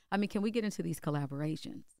music. I mean, can we get into these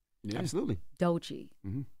collaborations? Yeah. Absolutely. Doechii,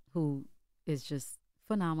 who is just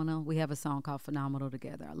phenomenal. We have a song called Phenomenal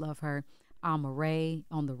together. I love her. Monáe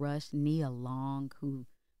on The Rush. Nia Long, who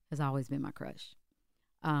has always been my crush.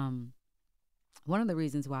 One of the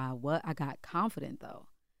reasons why I got confident, though,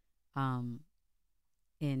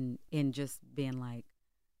 in just being like,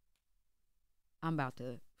 I'm about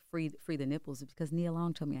to free the nipples, because Nia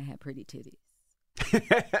Long told me I had pretty titties.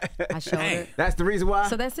 I showed her. That's the reason why.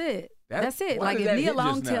 So that's it. That's it. Like, if Nia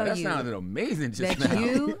Long tell you that sounded amazing just that now.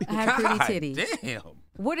 you have pretty titties, damn.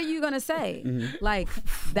 what are you gonna say? Like,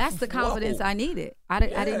 that's the confidence I needed. I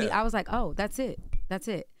didn't need. I was like, oh, that's it.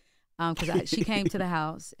 Because she came to the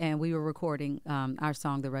house and we were recording our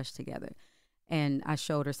song "The Rush" together, and I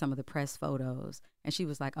showed her some of the press photos, and she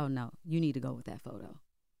was like, oh no, you need to go with that photo.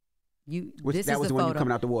 This that is was the when photo. you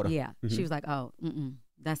coming out the water. Yeah. She was like, oh,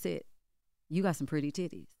 that's it. You got some pretty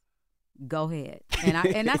titties. Go ahead.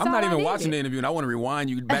 And that's I'm all not I even needed. watching the interview, and I want to rewind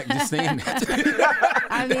you back just saying that.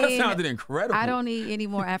 I mean, that sounded incredible. I don't need any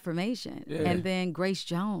more affirmation. Yeah. And then Grace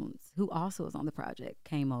Jones, who also is on the project,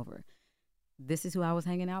 came over. This is who I was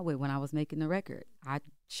hanging out with when I was making the record. I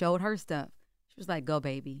showed her stuff. She was like, go,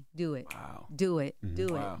 baby. Do it. Wow. Do it. Do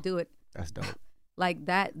Wow. it. Do it. That's dope. Like,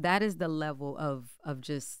 that is the level of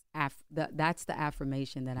just that's the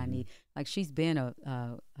affirmation that I need. Like, she's been a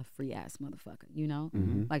free ass motherfucker, you know?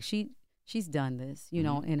 Like, she's done this, you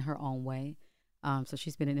know, in her own way. So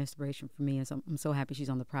she's been an inspiration for me, and so I'm so happy she's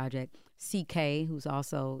on the project. CK, who's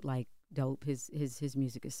also like dope. His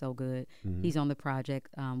music is so good. He's on the project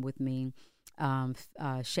with me.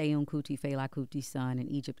 Sheung Kuti, Fela Kuti's son, in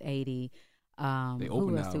Egypt 80.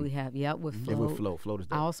 Who else do we have? Yeah, with Float. Yeah, with Float. Float is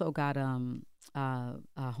dope. I also got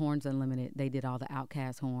Horns Unlimited. They did all the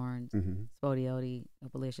Outkast horns, Spodioti,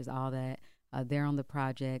 Malicious, all that. They're on the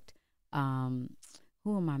project.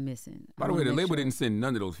 Who am I missing? By the way, the label didn't send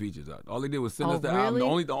none of those features out. All they did was send us the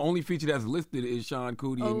album. The only feature that's listed is Sean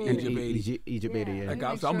Kuti and Egypt 80. Egypt 80, yeah. Like,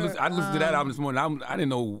 I listened to that album this morning. I didn't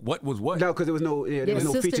know what was what. No, because there was no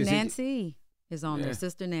Sister features. Nancy is on there.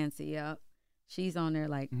 Sister Nancy, yep. She's on there.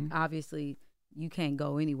 Like, obviously, you can't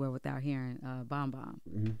go anywhere without hearing Bomb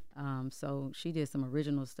Bomb. So she did some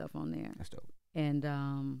original stuff on there. That's dope. And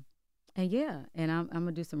yeah, and I'm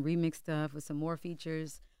gonna do some remix stuff with some more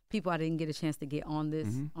features. People I didn't get a chance to get on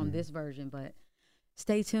this this version, but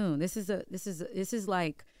stay tuned. This is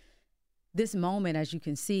like this moment, as you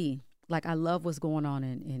can see. Like, I love what's going on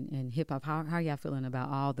in hip hop. How y'all feeling about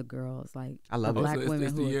all the girls? Like, I love the black women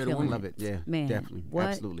it's the who year are of the killing woman. it. Love it. Yeah, Man, definitely, what?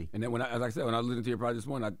 absolutely. And then when I was listening to your project this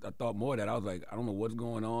morning, I thought more of that. I was like, I don't know what's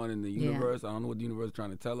going on in the universe. I don't know what the universe is trying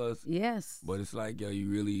to tell us. Yes. But it's like, you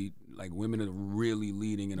really, like, women are really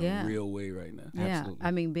leading in a real way right now. Yeah. Absolutely.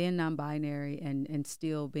 I mean, being non-binary and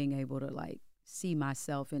still being able to, like, see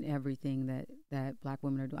myself in everything that black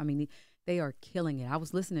women are doing. I mean, they are killing it. I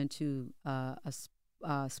was listening to a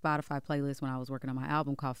Spotify playlist when I was working on my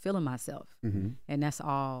album called "Feeling Myself," and that's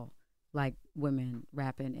all like women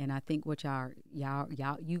rapping. And I think what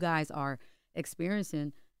you guys are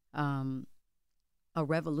experiencing a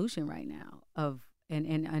revolution right now of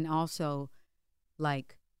and also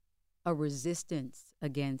like a resistance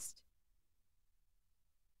against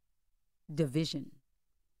division.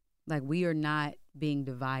 Like, we are not being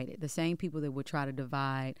divided. The same people that would try to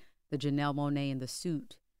divide the Janelle Monáe in the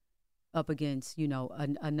suit up against,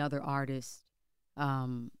 another artist.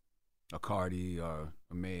 A Cardi or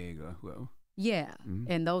a Meg or whoever. Yeah.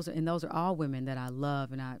 And those are all women that I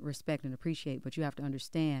love and I respect and appreciate. But you have to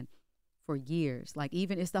understand, for years, like,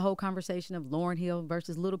 even it's the whole conversation of Lauryn Hill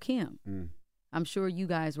versus Lil' Kim. I'm sure you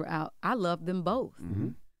guys were out. I love them both.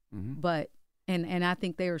 But and I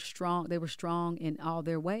think they were strong. They were strong in all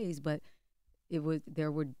their ways, but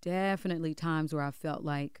there were definitely times where I felt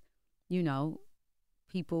like,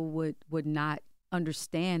 people would not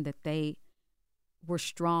understand that they were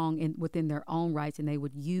strong within their own rights, and they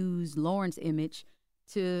would use Lauryn's image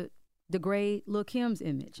to degrade Lil' Kim's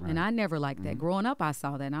image. Right. And I never liked that. Growing up, I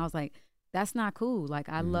saw that, and I was like, that's not cool. Like,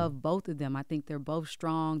 I love both of them. I think they're both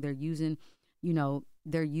strong. They're using,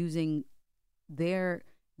 their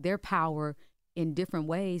power in different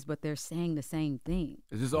ways, but they're saying the same thing.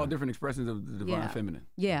 It's just all different expressions of the divine feminine.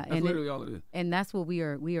 Yeah. That's literally all it is. And that's what we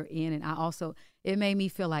are in. And I also, it made me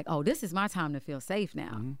feel like, oh, this is my time to feel safe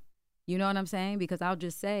now. You know what I'm saying? Because I'll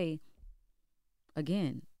just say,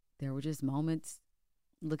 again, there were just moments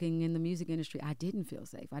looking in the music industry, I didn't feel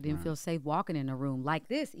safe. I didn't feel safe walking in a room like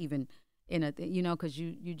this, even in a, because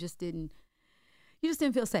you just didn't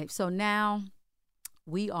feel safe. So now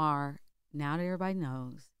now that everybody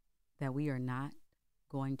knows that we are not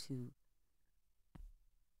going to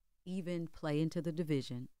even play into the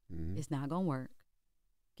division, it's not going to work.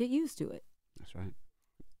 Get used to it. That's right.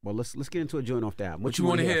 Well, let's get into a joint off the album. What you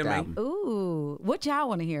want to hear, man? Ooh, what y'all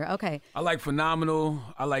want to hear? Okay. I like Phenomenal.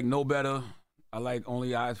 I like Know Better. I like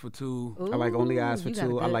Only Eyes for Two. I like Only Eyes for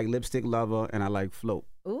Two. I like Lipstick Lover, and I like Float.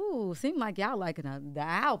 Ooh, seem like y'all liking the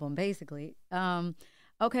album, basically.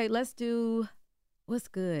 Okay, let's do what's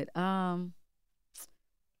good. It's so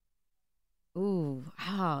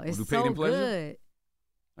good.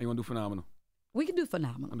 Or you want to do Phenomenal? We can do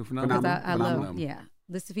Phenomenal. Do Phenomenal. I love,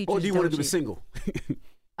 this is features. Or do you want to do the single?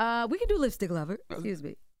 We can do Lipstick Lover. Excuse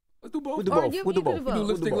me. Let's do both. We'll do both. We'll do both. We do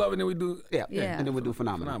Lipstick Lover, and then we do... Yeah. And then we'll do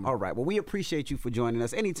Phenomenal. All right. Well, we appreciate you for joining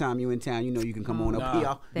us. Anytime you're in town, you can come on up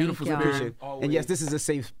here. Beautiful spirit. And yes, this is a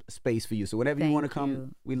safe space for you. So whenever you want to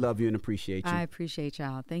come, we love you and appreciate you. I appreciate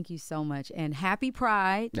y'all. Thank you so much. And happy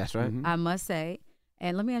Pride. That's right. I must say.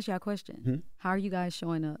 And let me ask y'all a question. How are you guys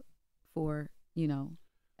showing up for,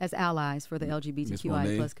 as allies for the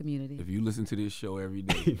LGBTQI plus community? If you listen to this show every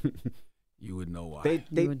day... You would know why.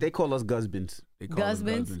 They call us Gusbands. They call us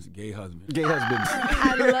husbands. Gay husbands. Gay husbands.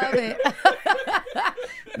 I love it.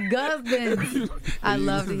 Gusbands. I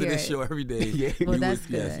love to hear this show every day. Yeah. Well, that's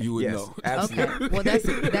good. Yes, you would know. Absolutely. Okay. Well,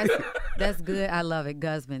 that's good. I love it.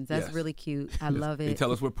 Gusbands. That's really cute. I love it. They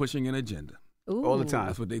tell us we're pushing an agenda. Ooh. All the time.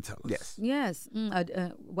 That's what they tell us. Yes.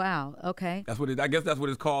 Wow. Okay. That's what I guess that's what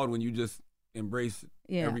it's called when you just embrace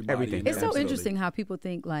everything. It's so interesting how people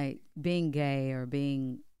think like being gay or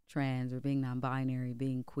being trans or being non-binary,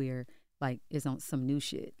 being queer, like is on some new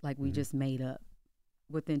shit. Like we just made up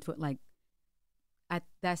within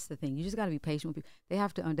that's the thing. You just got to be patient with people. They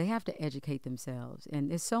have to educate themselves,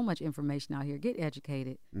 and there's so much information out here. Get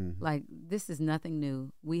educated. Like this is nothing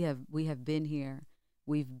new. We have been here.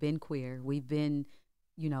 We've been queer. We've been,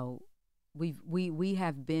 we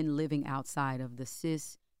have been living outside of the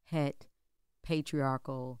cis het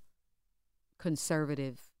patriarchal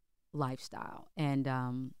conservative lifestyle, and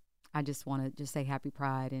I just want to just say happy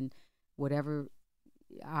Pride, and whatever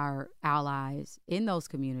our allies in those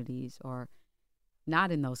communities or not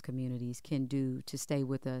in those communities can do to stay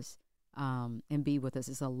with us and be with us.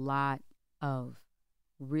 It's a lot of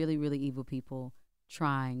really, really evil people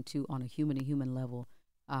trying to, on a human-to-human level,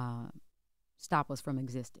 stop us from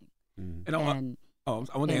existing. And I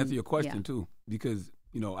want to answer your question too, because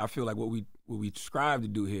I feel like what we strive to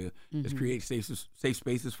do here is create safe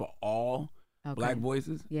spaces for all Black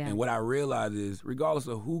voices. Yeah. And what I realize is, regardless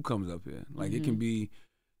of who comes up here, like it can be,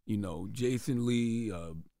 Jason Lee,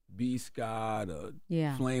 B. Scott,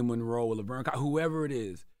 Flame Monroe, or Laverne, whoever it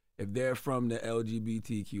is, if they're from the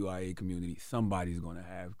LGBTQIA community, somebody's going to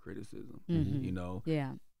have criticism,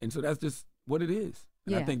 Yeah. And so that's just what it is.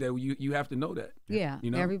 And I think that you have to know that. Yeah.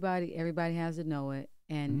 Everybody has to know it.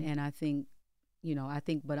 And I think,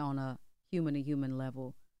 but on a human-to-human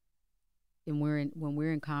level, and when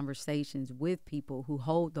we're in conversations with people who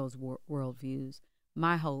hold those worldviews,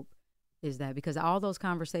 my hope is that, because all those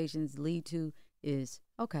conversations lead to is,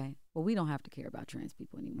 okay, well, we don't have to care about trans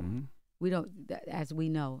people anymore. We don't, as we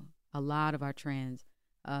know, a lot of our trans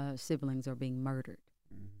siblings are being murdered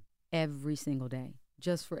every single day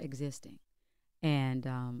just for existing. And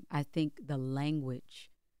I think the language,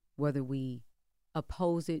 whether we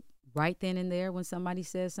oppose it right then and there when somebody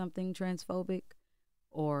says something transphobic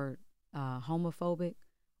or homophobic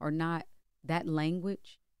or not, that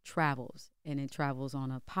language travels, and it travels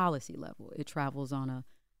on a policy level. It travels on a,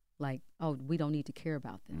 like, oh, we don't need to care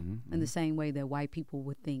about them. In the same way that white people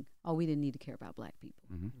would think, oh, we didn't need to care about Black people,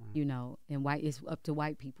 and it's up to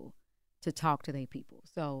white people to talk to their people.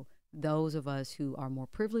 So those of us who are more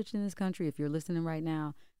privileged in this country, if you're listening right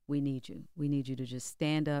now, we need you. We need you to just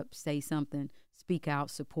stand up, say something, speak out,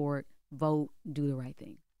 support, vote, do the right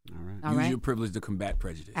thing. All right. Use your privilege to combat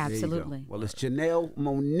prejudice. Absolutely. Well, it's Janelle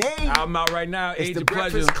Monáe. I'm out right now. Age of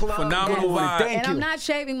Pleasure. Phenomenal vibe. And I'm not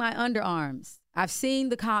shaving my underarms. I've seen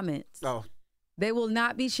the comments. Oh. They will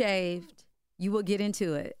not be shaved. You will get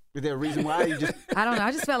into it. Is there a reason why? You just... I don't know.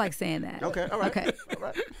 I just felt like saying that. Okay. All right. Okay. All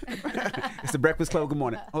right. It's the Breakfast Club. Good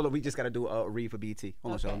morning. Hold on. We just got to do a read for BT.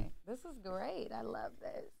 Hold on, Sean. This is great. I love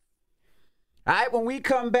this. All right. When we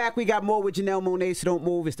come back, we got more with Janelle Monáe, so don't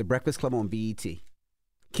move. It's the Breakfast Club on BET.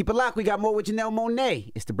 Keep it locked. We got more with Janelle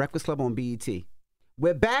Monáe. It's the Breakfast Club on BET.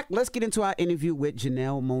 We're back. Let's get into our interview with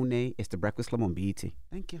Janelle Monáe. It's the Breakfast Club on BET.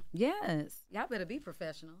 Thank you. Yes. Y'all better be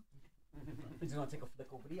professional. We're just going to take a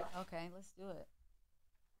flick over the Okay, let's do it.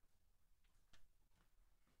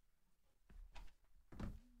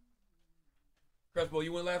 Crespo,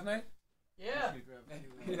 you went last night? Yeah.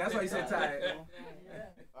 That's why you said tired.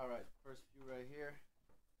 All right, first few right here.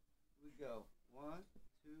 Here we go. 1,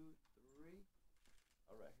 2, 3.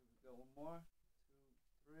 All right, here we go. One more.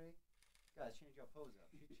 2, 3. Guys, change your pose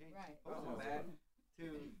up. Change pose up.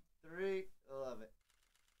 2, 3. I love it.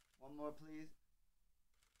 One more, please.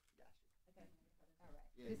 Gotcha. Okay. All right.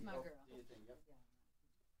 Yeah, This is my girl. Do your thing. Yep. Okay, 1,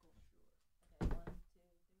 2, 3.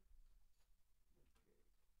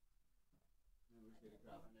 Then we get a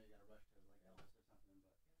drop. I know you got to rush to like Elvis or something,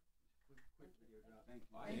 but quick video drop. Thank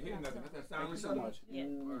you. I ain't hitting nothing. That's that sound. Thank you so much. Yeah.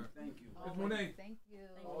 Thank you. It's Monáe. Thank you.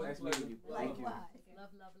 Oh, that's lovely. Thank you.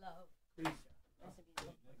 Love, love, love.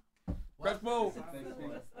 Crespo.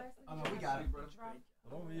 Oh, no, we got it.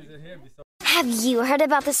 Have you heard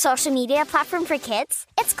about the social media platform for kids?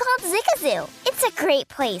 It's called Zigazoo. It's a great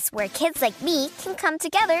place where kids like me can come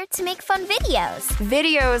together to make fun videos.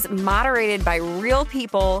 Videos moderated by real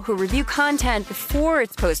people who review content before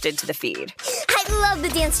it's posted to the feed. I love the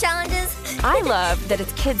dance challenges. I love that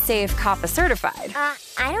it's Kid Safe COPPA certified.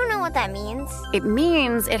 I don't know what that means. It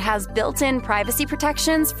means it has built-in privacy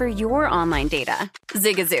protections for your online data.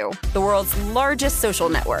 Zigazoo, the world's largest social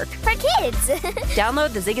network. For kids.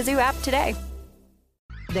 Download the Zigazoo app today.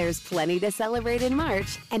 There's plenty to celebrate in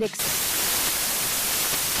March and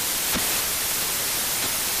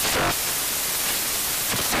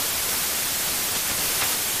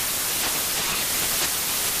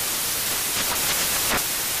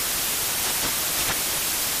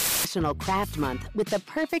National Craft Month with the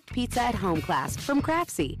perfect pizza at home class from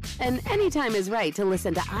Craftsy. And anytime is right to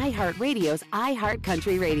listen to iHeartRadio's iHeart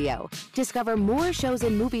Country Radio. Discover more shows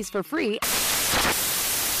and movies for free.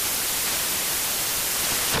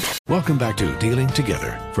 Welcome back to Dealing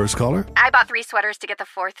Together. First caller? I bought 3 sweaters to get the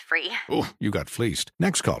 4th free. Oh, you got fleeced.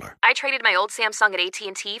 Next caller. I traded my old Samsung at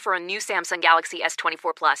AT&T for a new Samsung Galaxy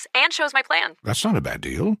S24 Plus and shows my plan. That's not a bad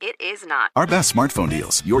deal. It is not. Our best smartphone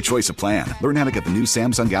deals. Your choice of plan. Learn how to get the new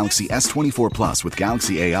Samsung Galaxy S24 Plus with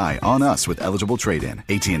Galaxy AI on us with eligible trade-in.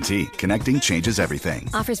 AT&T. Connecting changes everything.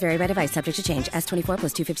 Offers vary by device, subject to change. S24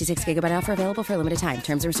 plus 256 gigabyte offer available for a limited time.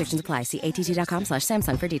 Terms and restrictions apply. See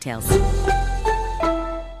att.com/Samsung for details.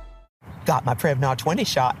 Got my Prevnar 20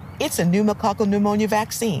 shot. It's a pneumococcal pneumonia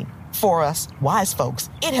vaccine. For us, wise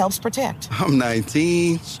folks, it helps protect. I'm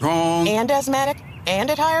 19, strong. And asthmatic,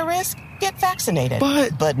 and at higher risk? Get vaccinated.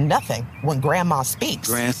 But nothing when grandma speaks.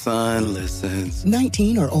 Grandson listens.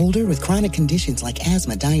 19 or older with chronic conditions like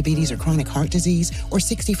asthma, diabetes, or chronic heart disease, or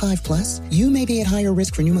 65 plus, you may be at higher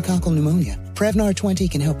risk for pneumococcal pneumonia. Prevnar 20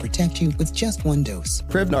 can help protect you with just 1 dose.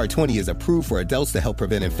 Prevnar 20 is approved for adults to help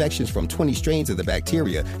prevent infections from 20 strains of the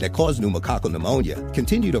bacteria that cause pneumococcal pneumonia.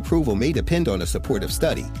 Continued approval may depend on a supportive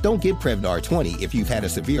study. Don't get Prevnar 20 if you've had a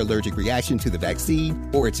severe allergic reaction to the vaccine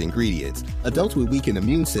or its ingredients. Adults with weakened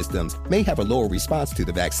immune systems may have a lower response to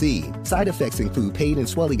the vaccine. Side effects include pain and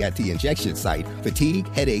swelling at the injection site, fatigue,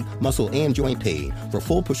 headache, muscle, and joint pain. For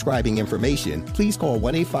full prescribing information, please call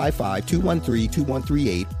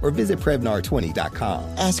 1-855-213-2138 or visit Prevnar20.com.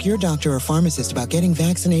 Ask your doctor or pharmacist about getting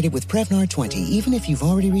vaccinated with Prevnar 20, even if you've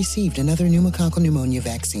already received another pneumococcal pneumonia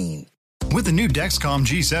vaccine. With the new Dexcom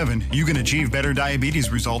G7, you can achieve better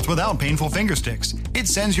diabetes results without painful finger sticks. It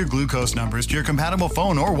sends your glucose numbers to your compatible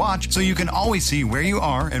phone or watch so you can always see where you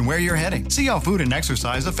are and where you're heading. See how food and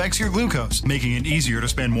exercise affects your glucose, making it easier to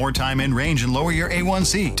spend more time in range and lower your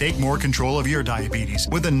A1C. Take more control of your diabetes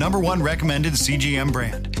with the #1 recommended CGM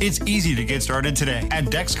brand. It's easy to get started today at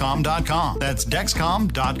Dexcom.com. That's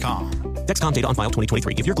Dexcom.com. Dexcom data on file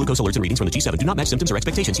 2023. If your glucose alerts and readings from the G7 do not match symptoms or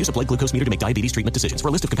expectations, use a blood glucose meter to make diabetes treatment decisions. For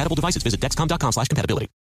a list of compatible devices, visit Dexcom.com/compatibility.